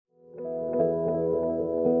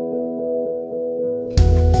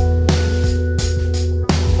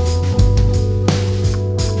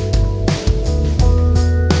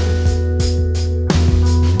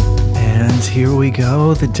we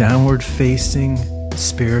go, the Downward Facing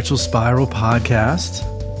Spiritual Spiral podcast.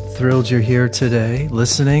 Thrilled you're here today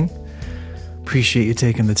listening. Appreciate you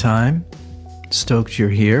taking the time. Stoked you're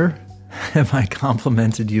here. Have I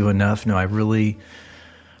complimented you enough? No, I really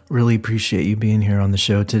appreciate you being here on the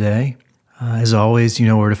show today. As always, you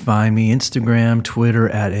know where to find me. Instagram, Twitter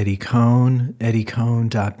at Eddie Cohn,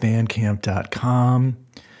 eddiecohn.bandcamp.com.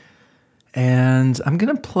 And I'm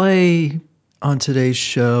going to play on today's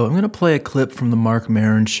show, I'm going to play a clip from the Marc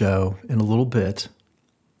Maron show in a little bit.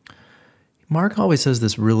 Marc always has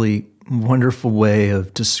this really wonderful way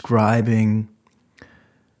of describing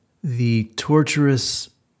the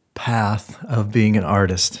torturous path of being an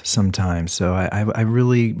artist sometimes. So I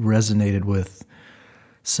really resonated with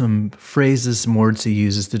some phrases, some words he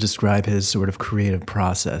uses to describe his sort of creative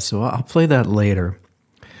process. So I'll play that later.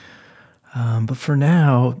 But for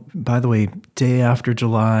now, by the way, day after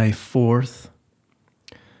July 4th,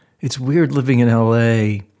 it's weird living in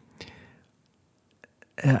LA.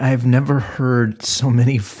 I've never heard so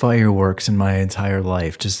many fireworks in my entire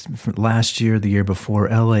life. Just last year, the year before,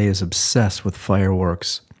 LA is obsessed with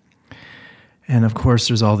fireworks. And of course,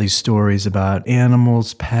 there's all these stories about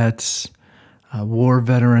animals, pets, war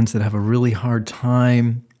veterans that have a really hard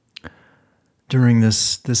time during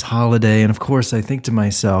this holiday. And of course, I think to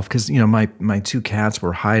myself, because my two cats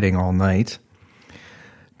were hiding all night.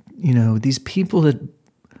 These people that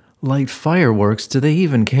light fireworks, do they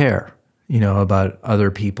even care? About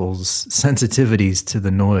other people's sensitivities to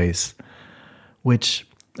the noise, which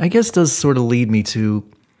I guess does sort of lead me to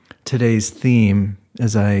today's theme.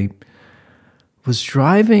 As I was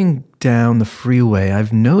driving down the freeway,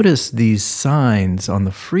 I've noticed these signs on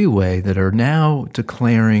the freeway that are now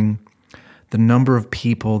declaring the number of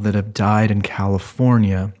people that have died in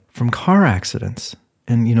California from car accidents.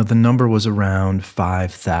 And, the number was around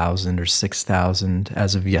 5,000 or 6,000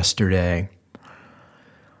 as of yesterday.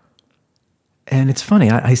 And it's funny,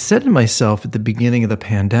 I said to myself at the beginning of the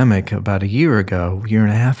pandemic about a year and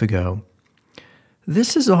a half ago,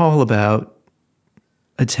 this is all about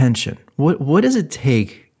attention. What does it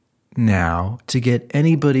take now to get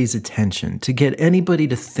anybody's attention, to get anybody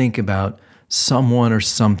to think about someone or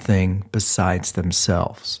something besides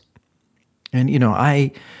themselves? And,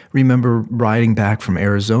 I remember riding back from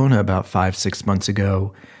Arizona about 5-6 months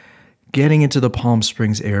ago, getting into the Palm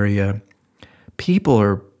Springs area. People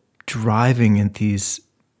are driving at these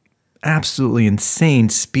absolutely insane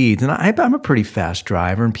speeds. And I'm a pretty fast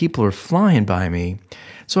driver, and people are flying by me.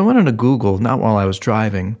 So I went on to Google, not while I was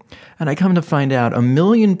driving, and I come to find out 1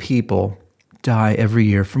 million people die every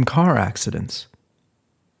year from car accidents.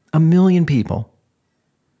 1 million people.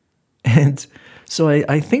 And so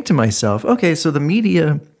I think to myself, okay, so the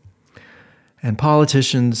media and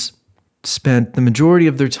politicians spent the majority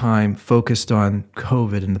of their time focused on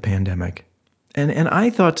COVID and the pandemic. And I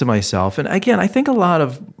thought to myself, and again, I think a lot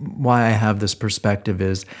of why I have this perspective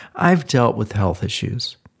is I've dealt with health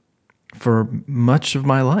issues for much of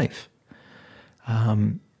my life.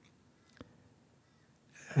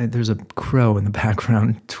 There's a crow in the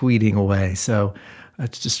background tweeting away, so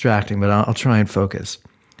it's distracting, but I'll try and focus.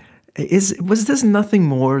 Was this nothing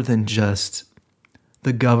more than just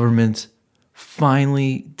the government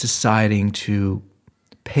finally deciding to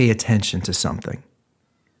pay attention to something?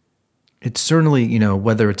 It's certainly,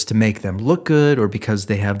 whether it's to make them look good or because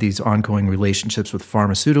they have these ongoing relationships with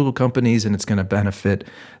pharmaceutical companies and it's going to benefit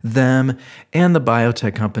them and the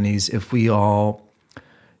biotech companies if we all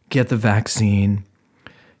get the vaccine.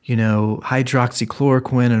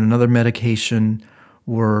 Hydroxychloroquine and another medication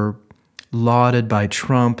were lauded by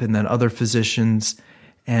Trump and then other physicians,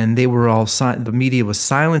 and they were all the media was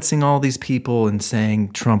silencing all these people and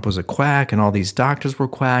saying Trump was a quack and all these doctors were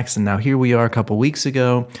quacks. And now here we are a couple weeks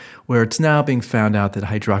ago where it's now being found out that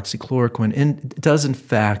hydroxychloroquine does in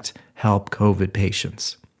fact help COVID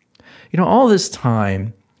patients. All this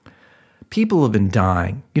time, people have been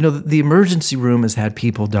dying. The emergency room has had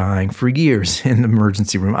people dying for years in the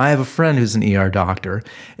emergency room. I have a friend who's an ER doctor,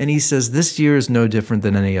 and he says this year is no different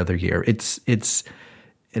than any other year. It's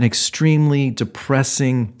an extremely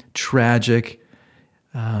depressing, tragic,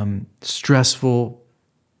 stressful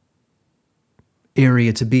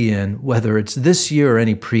area to be in, whether it's this year or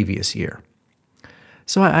any previous year.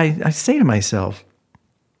 So I say to myself,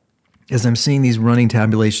 as I'm seeing these running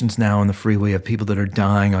tabulations now on the freeway of people that are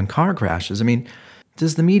dying on car crashes,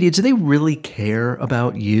 does the media, do they really care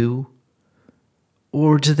about you?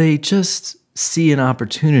 Or do they just see an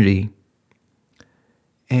opportunity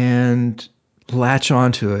and latch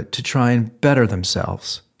onto it to try and better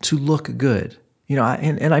themselves, to look good?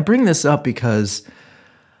 And I bring this up because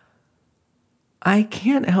I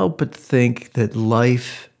can't help but think that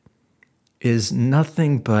life is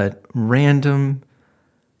nothing but random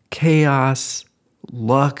chaos,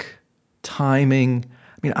 luck, timing.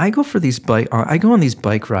 I mean, I go on these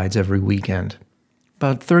bike rides every weekend,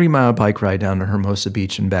 about 30-mile bike ride down to Hermosa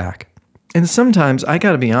Beach and back. And sometimes, I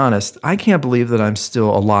got to be honest, I can't believe that I'm still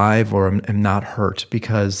alive or am not hurt,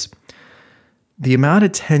 because the amount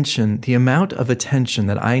of attention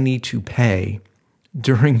that I need to pay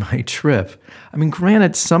during my trip. I mean,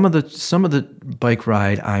 granted, some of the bike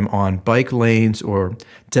ride, I'm on bike lanes or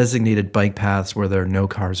designated bike paths where there are no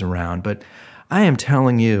cars around, but I am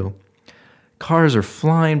telling you, cars are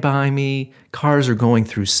flying by me, cars are going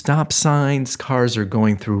through stop signs, cars are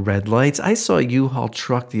going through red lights. I saw a U-Haul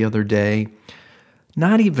truck the other day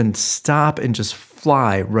not even stop and just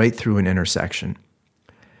fly right through an intersection.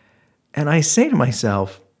 And I say to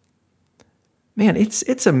myself, man,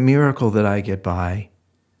 it's a miracle that I get by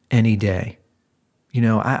any day. You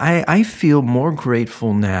know, I feel more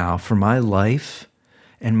grateful now for my life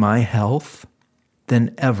and my health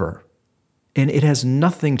than ever. And it has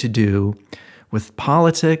nothing to do with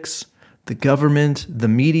politics, the government, the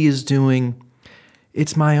media's doing.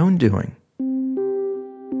 It's my own doing.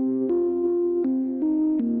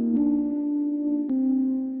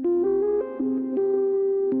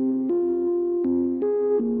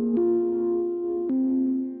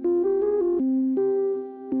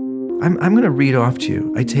 I'm going to read off to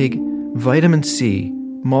you. I take vitamin C,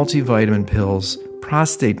 multivitamin pills,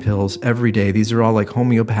 prostate pills every day. These are all like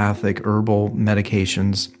homeopathic herbal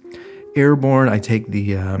medications. Airborne, I take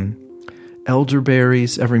the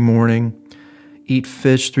elderberries every morning. Eat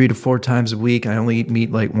fish 3 to 4 times a week. I only eat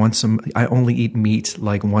meat like once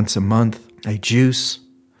a month. I juice.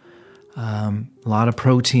 A lot of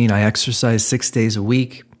protein. I exercise 6 days a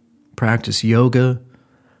week. Practice yoga.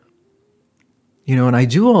 You know, and I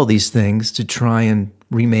do all these things to try and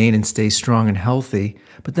remain and stay strong and healthy.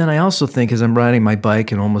 But then I also think, as I'm riding my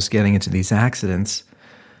bike and almost getting into these accidents,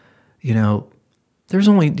 you know,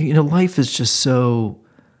 life is just so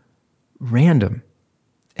random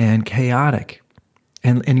and chaotic.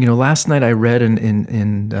 And you know, last night I read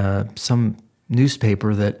in some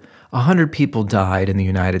newspaper that 100 people died in the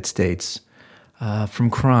United States from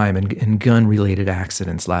crime and gun-related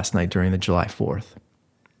accidents last night during the July 4th.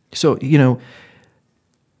 So, you know,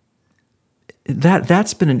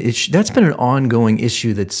 that's been an issue. That's been an ongoing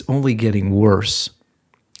issue that's only getting worse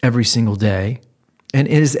every single day. And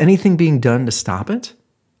is anything being done to stop it?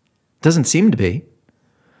 Doesn't seem to be.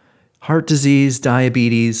 Heart disease,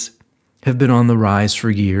 diabetes have been on the rise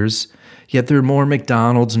for years, yet there are more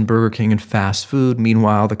McDonald's and Burger King and fast food.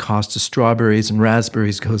 Meanwhile, the cost of strawberries and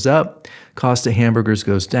raspberries goes up, cost of hamburgers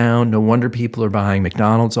goes down. No wonder people are buying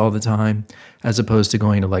McDonald's all the time, as opposed to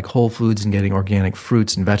going to like Whole Foods and getting organic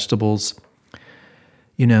fruits and vegetables.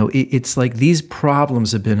 You know, it's like these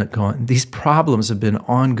problems have been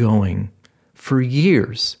ongoing for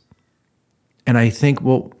years. And I think,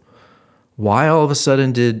 well, why all of a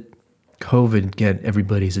sudden did COVID get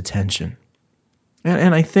everybody's attention?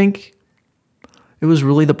 And I think it was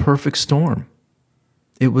really the perfect storm.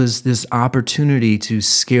 It was this opportunity to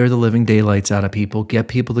scare the living daylights out of people, get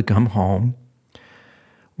people to come home.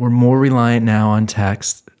 We're more reliant now on tech.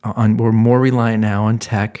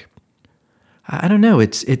 I don't know.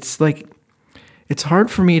 It's like, it's hard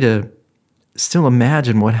for me to still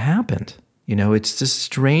imagine what happened. You know, it's this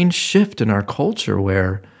strange shift in our culture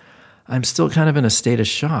where I'm still kind of in a state of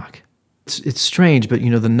shock. It's strange, but you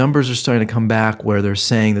know, the numbers are starting to come back where they're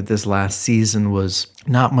saying that this last season was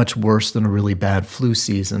not much worse than a really bad flu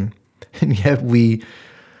season. And yet we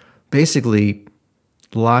basically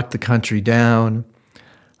locked the country down,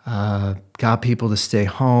 got people to stay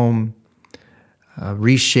home,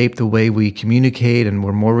 reshape the way we communicate, and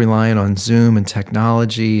we're more reliant on Zoom and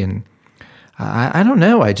technology. And I don't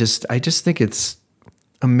know. I just think it's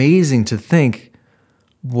amazing to think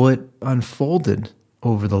what unfolded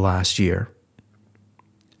over the last year.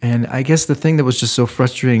 And I guess the thing that was just so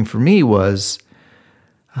frustrating for me was,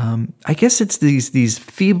 I guess it's these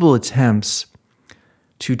feeble attempts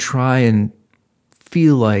to try and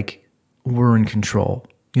feel like we're in control.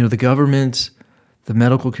 You know, the government, the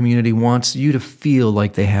medical community wants you to feel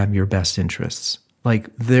like they have your best interests,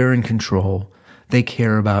 like they're in control, they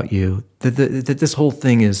care about you, that this whole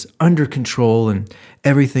thing is under control and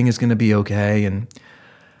everything is going to be okay. And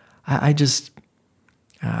I'm just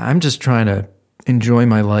trying to enjoy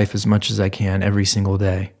my life as much as I can every single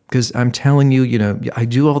day. Because I'm telling you, you know, I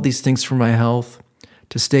do all these things for my health,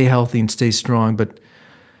 to stay healthy and stay strong, but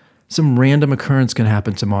some random occurrence can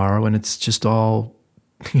happen tomorrow and it's just all,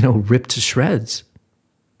 you know, ripped to shreds.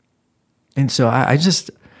 And so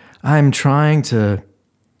I'm trying to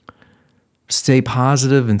stay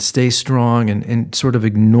positive and stay strong and sort of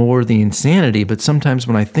ignore the insanity. But sometimes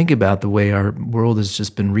when I think about the way our world has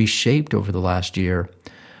just been reshaped over the last year,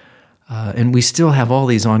 and we still have all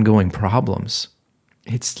these ongoing problems,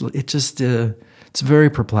 it's very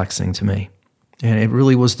perplexing to me. And it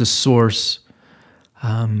really was the source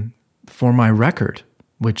for my record,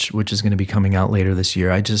 which is going to be coming out later this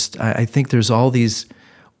year. I think there's all these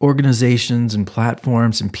organizations and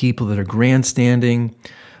platforms and people that are grandstanding,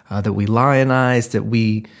 that we lionize, that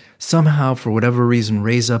we somehow, for whatever reason,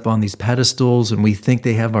 raise up on these pedestals, and we think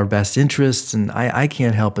they have our best interests. And I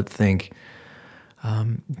can't help but think,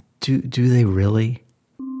 do they really?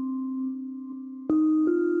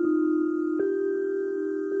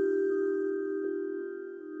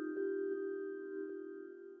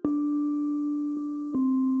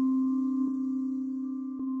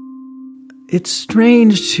 It's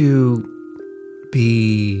strange to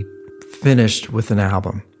be finished with an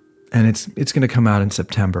album, and it's going to come out in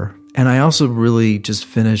September. And I also really just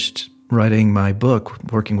finished writing my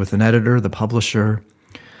book, working with an editor, the publisher.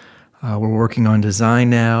 We're working on design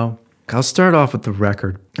now. I'll start off with the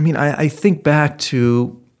record. I mean, I think back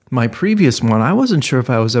to my previous one. I wasn't sure if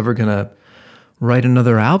I was ever going to write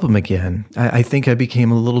another album again. I think I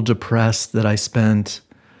became a little depressed that I spent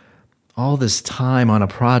all this time on a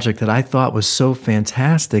project that I thought was so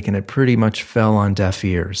fantastic, and it pretty much fell on deaf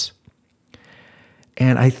ears.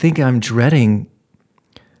 And I think I'm dreading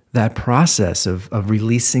that process of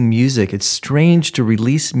releasing music. It's strange to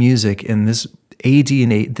release music in this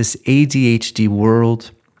ADHD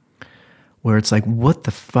world where it's like, what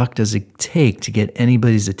the fuck does it take to get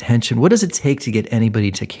anybody's attention? What does it take to get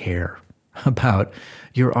anybody to care about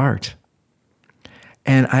your art?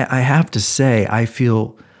 And I have to say, I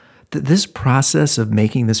feel that this process of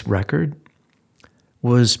making this record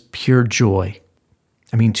was pure joy.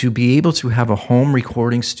 I mean, to be able to have a home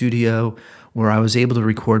recording studio where I was able to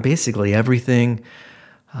record basically everything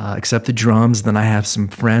except the drums. Then I have some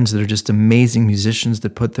friends that are just amazing musicians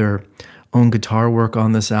that put their own guitar work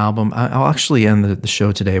on this album. I'll actually end the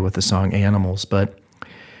show today with the song Animals, but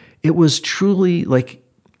it was truly like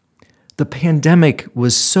the pandemic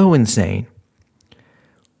was so insane,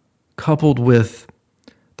 coupled with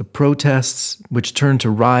the protests, which turned to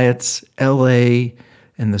riots, LA,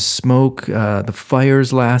 and the smoke, the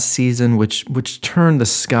fires last season, which turned the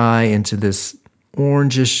sky into this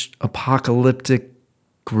orangish, apocalyptic,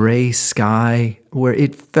 gray sky, where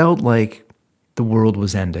it felt like the world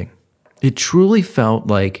was ending. It truly felt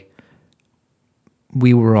like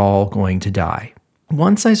we were all going to die.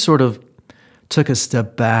 Once I sort of took a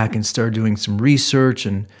step back and started doing some research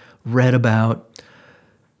and read about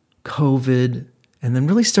COVID, and then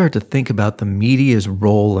really started to think about the media's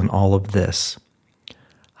role in all of this,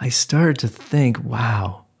 I started to think,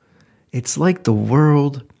 wow, it's like the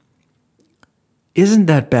world isn't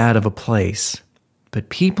that bad of a place, but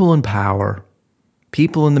people in power,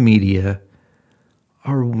 people in the media,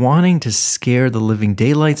 are wanting to scare the living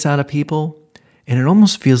daylights out of people, and it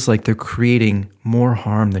almost feels like they're creating more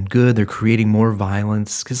harm than good. They're creating more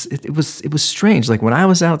violence, because it was strange. Like when I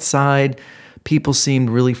was outside, people seemed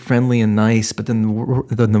really friendly and nice, but then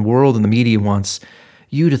the world and the media wants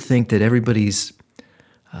you to think that everybody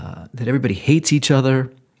hates each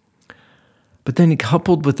other. But then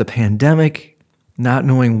coupled with the pandemic, not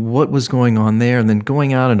knowing what was going on there, and then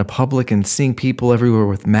going out into public and seeing people everywhere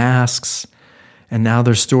with masks, and now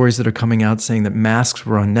there's stories that are coming out saying that masks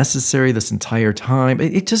were unnecessary this entire time.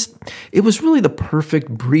 It was really the perfect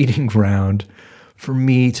breeding ground for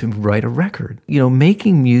me to write a record. You know,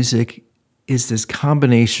 making music is this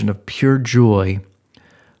combination of pure joy,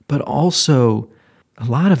 but also a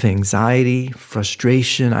lot of anxiety,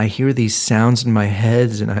 frustration. I hear these sounds in my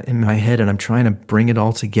head, and I'm trying to bring it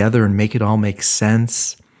all together and make it all make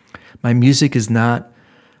sense. My music is not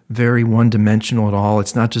very one-dimensional at all.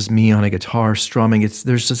 It's not just me on a guitar strumming.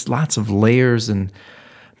 There's just lots of layers and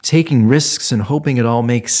taking risks and hoping it all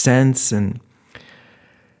makes sense. And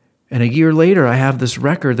a year later, I have this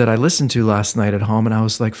record that I listened to last night at home, and I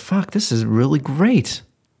was like, fuck, this is really great.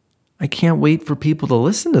 I can't wait for people to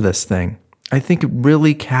listen to this thing. I think it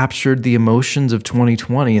really captured the emotions of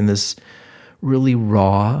 2020 in this really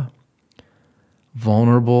raw,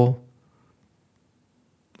 vulnerable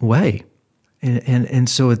way. And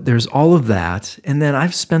so there's all of that. And then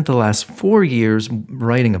I've spent the last 4 years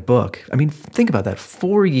writing a book. I mean, think about that,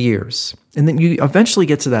 4 years. And then you eventually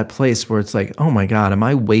get to that place where it's like, oh my God, am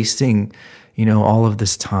I wasting, all of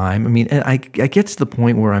this time? I mean, and I get to the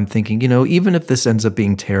point where I'm thinking, even if this ends up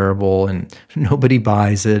being terrible and nobody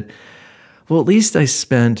buys it, well, at least I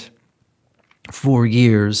spent 4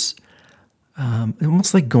 years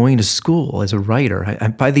almost like going to school as a writer.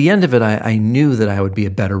 By the end of it, I knew that I would be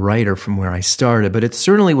a better writer from where I started, but it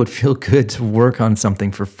certainly would feel good to work on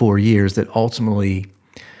something for 4 years that ultimately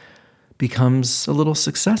becomes a little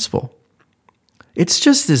successful. It's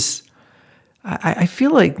just this, I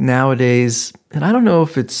feel like nowadays, and I don't know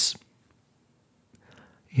if it's,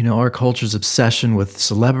 our culture's obsession with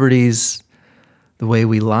celebrities, the way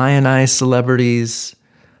we lionize celebrities.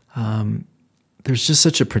 There's just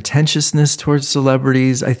such a pretentiousness towards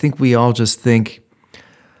celebrities. I think we all just think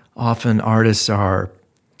often artists are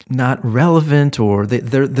not relevant, or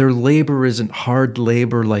their labor isn't hard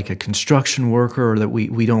labor like a construction worker, or that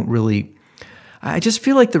we don't really. I just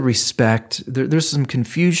feel like the respect, there's some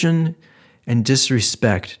confusion and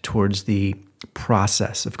disrespect towards the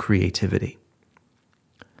process of creativity.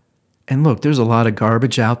 And look, there's a lot of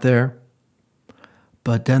garbage out there,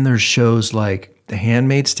 but then there's shows like The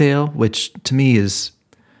Handmaid's Tale, which to me is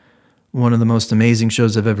one of the most amazing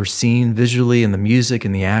shows I've ever seen visually, and the music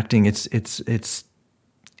and the acting. It's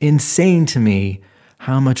insane to me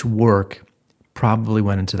how much work probably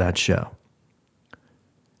went into that show.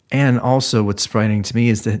 And also what's frightening to me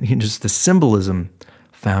is that just the symbolism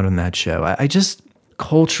found in that show. I just,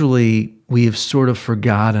 culturally, we have sort of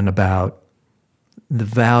forgotten about the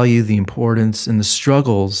value, the importance, and the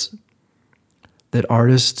struggles that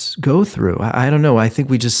artists go through. I don't know. I think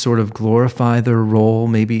we just sort of glorify their role.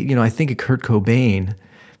 Maybe, I think of Kurt Cobain.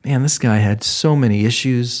 Man, this guy had so many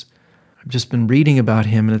issues. I've just been reading about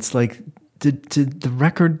him, and it's like, did the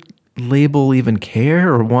record label even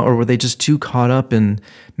care, or were they just too caught up in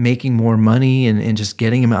making more money and just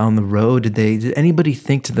getting him out on the road? Did anybody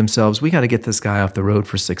think to themselves, we got to get this guy off the road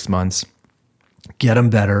for 6 months, get him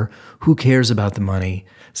better? Who cares about the money?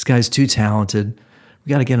 This guy's too talented. We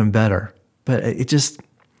got to get him better. But it just,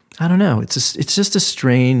 I don't know. It's just a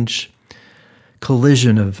strange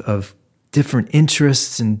collision of different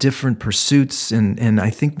interests and different pursuits. And I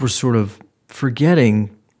think we're sort of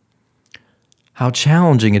forgetting how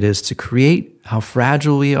challenging it is to create, how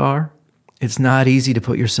fragile we are. It's not easy to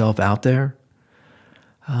put yourself out there.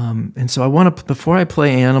 And so I want to, before I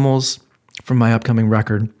play Animals from my upcoming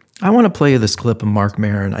record, I want to play you this clip of Marc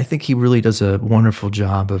Maron. I think he really does a wonderful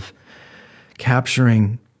job of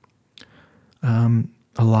capturing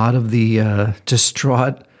a lot of the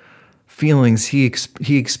distraught feelings he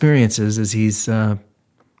experiences as he's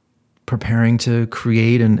preparing to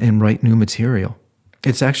create and write new material.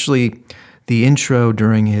 It's actually the intro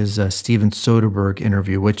during his Steven Soderbergh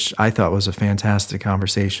interview, which I thought was a fantastic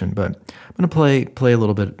conversation. But I'm going to play a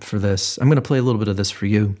little bit for this. I'm going to play a little bit of this for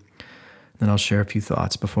you. Then I'll share a few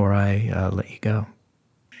thoughts before I let you go.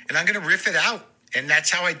 And I'm going to riff it out. And that's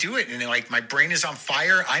how I do it. And like, my brain is on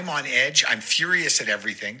fire. I'm on edge. I'm furious at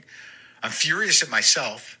everything. I'm furious at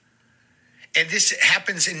myself. And this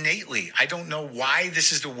happens innately. I don't know why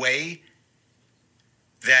this is the way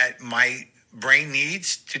that my brain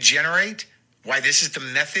needs to generate, why this is the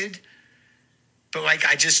method. But like,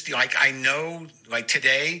 I know, like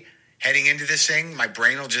today, heading into this thing, my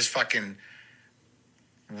brain will just fucking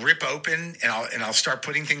rip open, and I'll start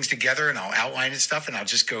putting things together, and I'll outline and stuff, and I'll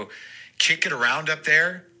just go kick it around up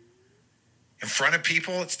there in front of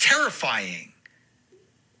people. It's terrifying.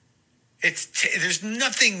 There's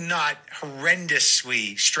nothing not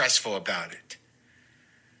horrendously stressful about it.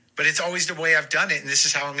 But it's always the way I've done it, and this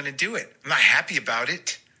is how I'm going to do it. I'm not happy about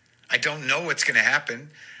it. I don't know what's going to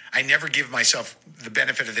happen. I never give myself the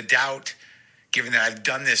benefit of the doubt, given that I've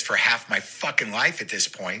done this for half my fucking life at this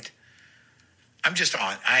point.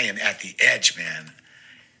 I am at the edge, man.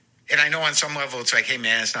 And I know on some level it's like, hey,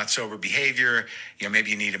 man, it's not sober behavior. Maybe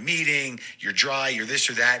you need a meeting. You're dry. You're this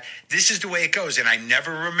or that. This is the way it goes. And I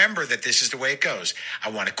never remember that this is the way it goes. I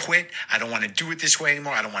want to quit. I don't want to do it this way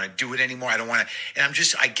anymore. I don't want to do it anymore. I don't want to. And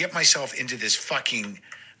I get myself into this fucking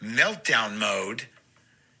meltdown mode.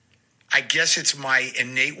 I guess it's my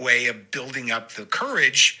innate way of building up the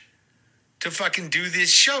courage to fucking do this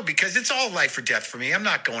show, because it's all life or death for me. I'm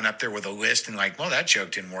not going up there with a list and like, well, that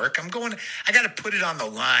joke didn't work. I got to put it on the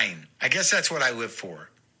line. I guess that's what I live for.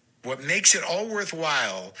 What makes it all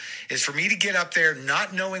worthwhile is for me to get up there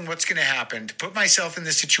not knowing what's going to happen, to put myself in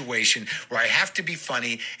this situation where I have to be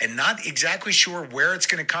funny and not exactly sure where it's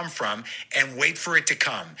going to come from, and wait for it to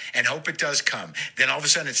come and hope it does come. Then all of a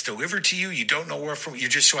sudden it's delivered to you. You don't know where from. You're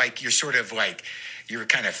just like, you're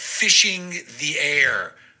kind of fishing the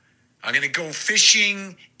air. I'm going to go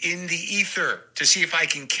fishing in the ether to see if I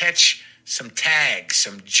can catch some tags,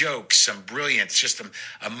 some jokes, some brilliance, just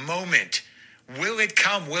a moment. Will it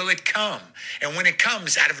come? Will it come? And when it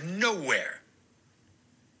comes out of nowhere,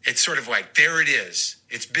 it's sort of like, there it is.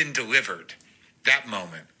 It's been delivered. That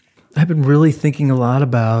moment. I've been really thinking a lot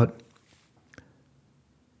about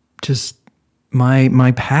just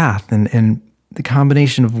my path and the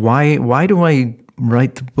combination of why do I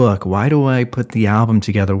write the book? Why do I put the album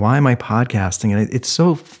together? Why am I podcasting? And it's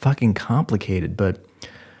so fucking complicated, but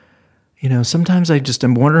sometimes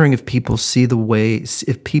I'm wondering if people see the world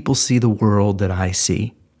that I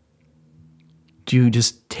see. Do you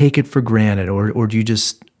just take it for granted, or do you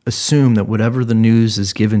just assume that whatever the news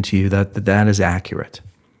is given to you, that is accurate?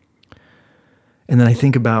 And then I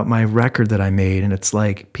think about my record that I made, and it's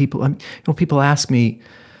like people ask me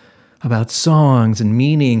about songs and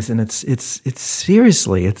meanings, and it's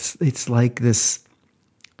seriously, it's like this.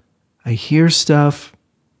 I hear stuff,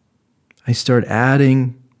 I start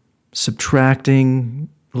adding, subtracting,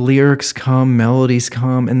 lyrics come, melodies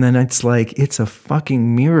come, and then it's like it's a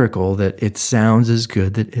fucking miracle that it sounds as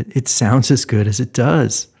good as it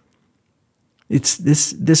does.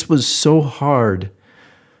 This was so hard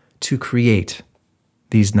to create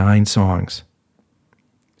these 9 songs.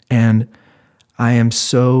 And I am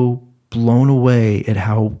so blown away at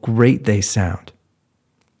how great they sound.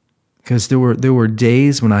 Because there were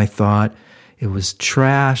days when I thought it was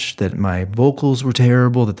trash, that my vocals were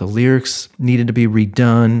terrible, that the lyrics needed to be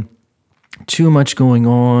redone, too much going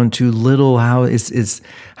on, too little. How is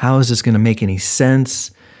this going to make any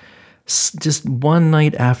sense? Just one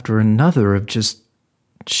night after another of just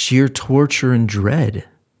sheer torture and dread.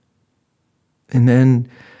 And then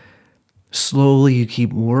slowly you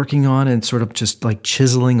keep working on it and sort of just like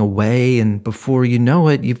chiseling away. And before you know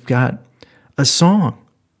it, you've got a song,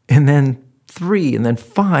 and then 3, and then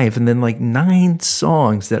 5, and then like 9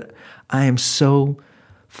 songs that I am so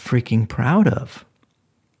freaking proud of.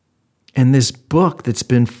 And this book that's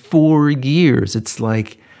been 4 years, it's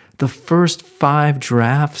like the first 5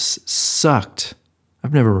 drafts sucked.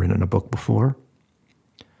 I've never written a book before.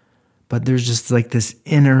 But there's just like this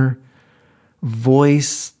inner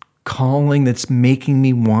voice calling that's making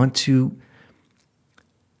me want to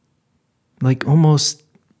like almost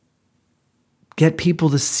get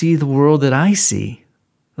people to see the world that I see.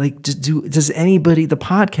 Like, does anybody, the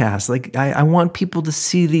podcast, like I want people to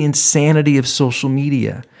see the insanity of social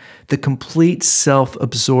media, the complete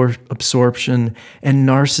self-absorption and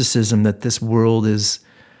narcissism that this world is,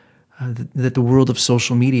 that the world of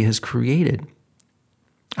social media has created.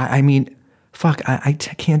 I mean, fuck, I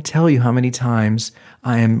can't tell you how many times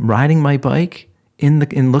I am riding my bike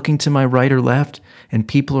in looking to my right or left, and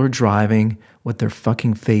people are driving with their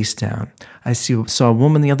fucking face down. I saw a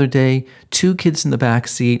woman the other day, 2 kids in the back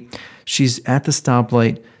seat. She's at the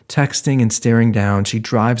stoplight, texting and staring down. She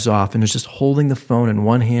drives off and is just holding the phone in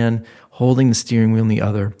one hand, holding the steering wheel in the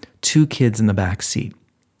other. 2 kids in the back seat.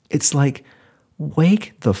 It's like,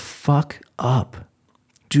 wake the fuck up.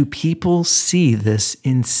 Do people see this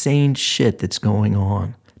insane shit that's going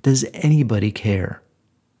on? Does anybody care?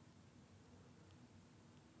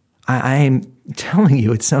 I'm telling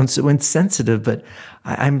you, it sounds so insensitive, but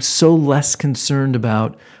I'm so less concerned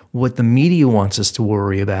about what the media wants us to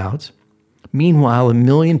worry about. Meanwhile, 1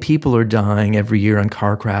 million people are dying every year on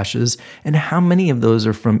car crashes, and how many of those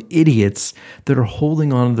are from idiots that are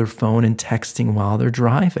holding onto their phone and texting while they're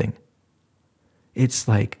driving? It's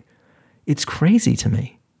crazy to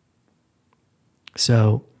me.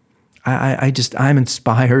 So I'm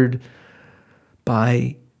inspired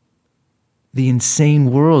by the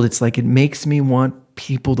insane world. It's like it makes me want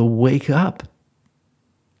people to wake up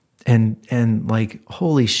and like,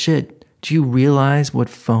 holy shit, do you realize what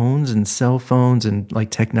phones and cell phones and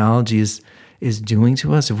like technology is doing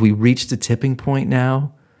to us? Have we reached a tipping point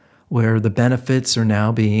now where the benefits are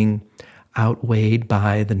now being outweighed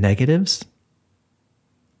by the negatives?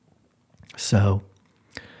 So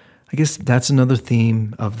I guess that's another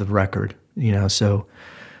theme of the record, so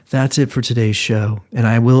that's it for today's show. And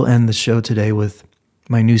I will end the show today with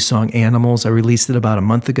my new song, Animals. I released it about a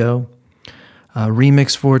month ago.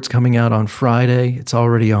 Remix for it's coming out on Friday. It's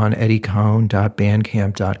already on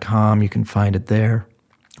eddiecohn.bandcamp.com. You can find it there.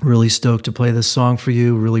 Really stoked to play this song for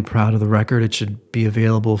you. Really proud of the record. It should be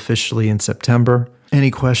available officially in September.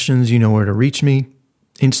 Any questions, you know where to reach me.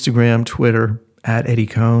 Instagram, Twitter,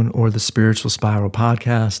 @EddieCohn, or the Spiritual Spiral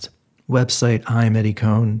Podcast. Website,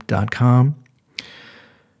 I'mEddieCohn.com.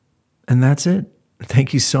 And that's it.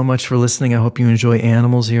 Thank you so much for listening. I hope you enjoy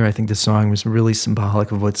Animals here. I think the song was really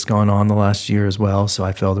symbolic of what's gone on the last year as well, so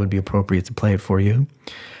I felt it would be appropriate to play it for you.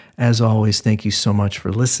 As always, thank you so much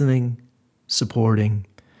for listening, supporting,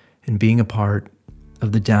 and being a part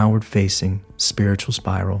of the Downward Facing Spiritual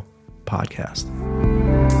Spiral Podcast.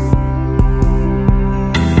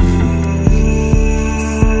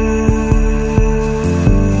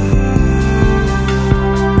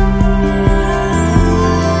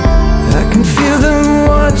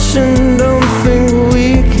 Don't think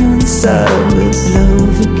we can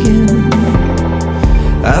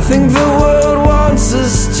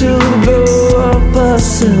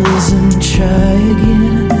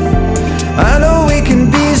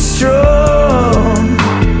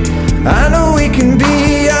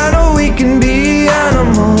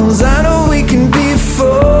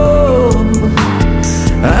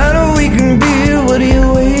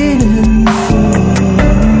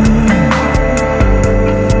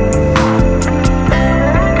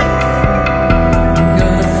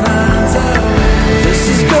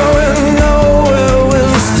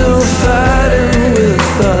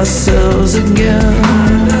ourselves again.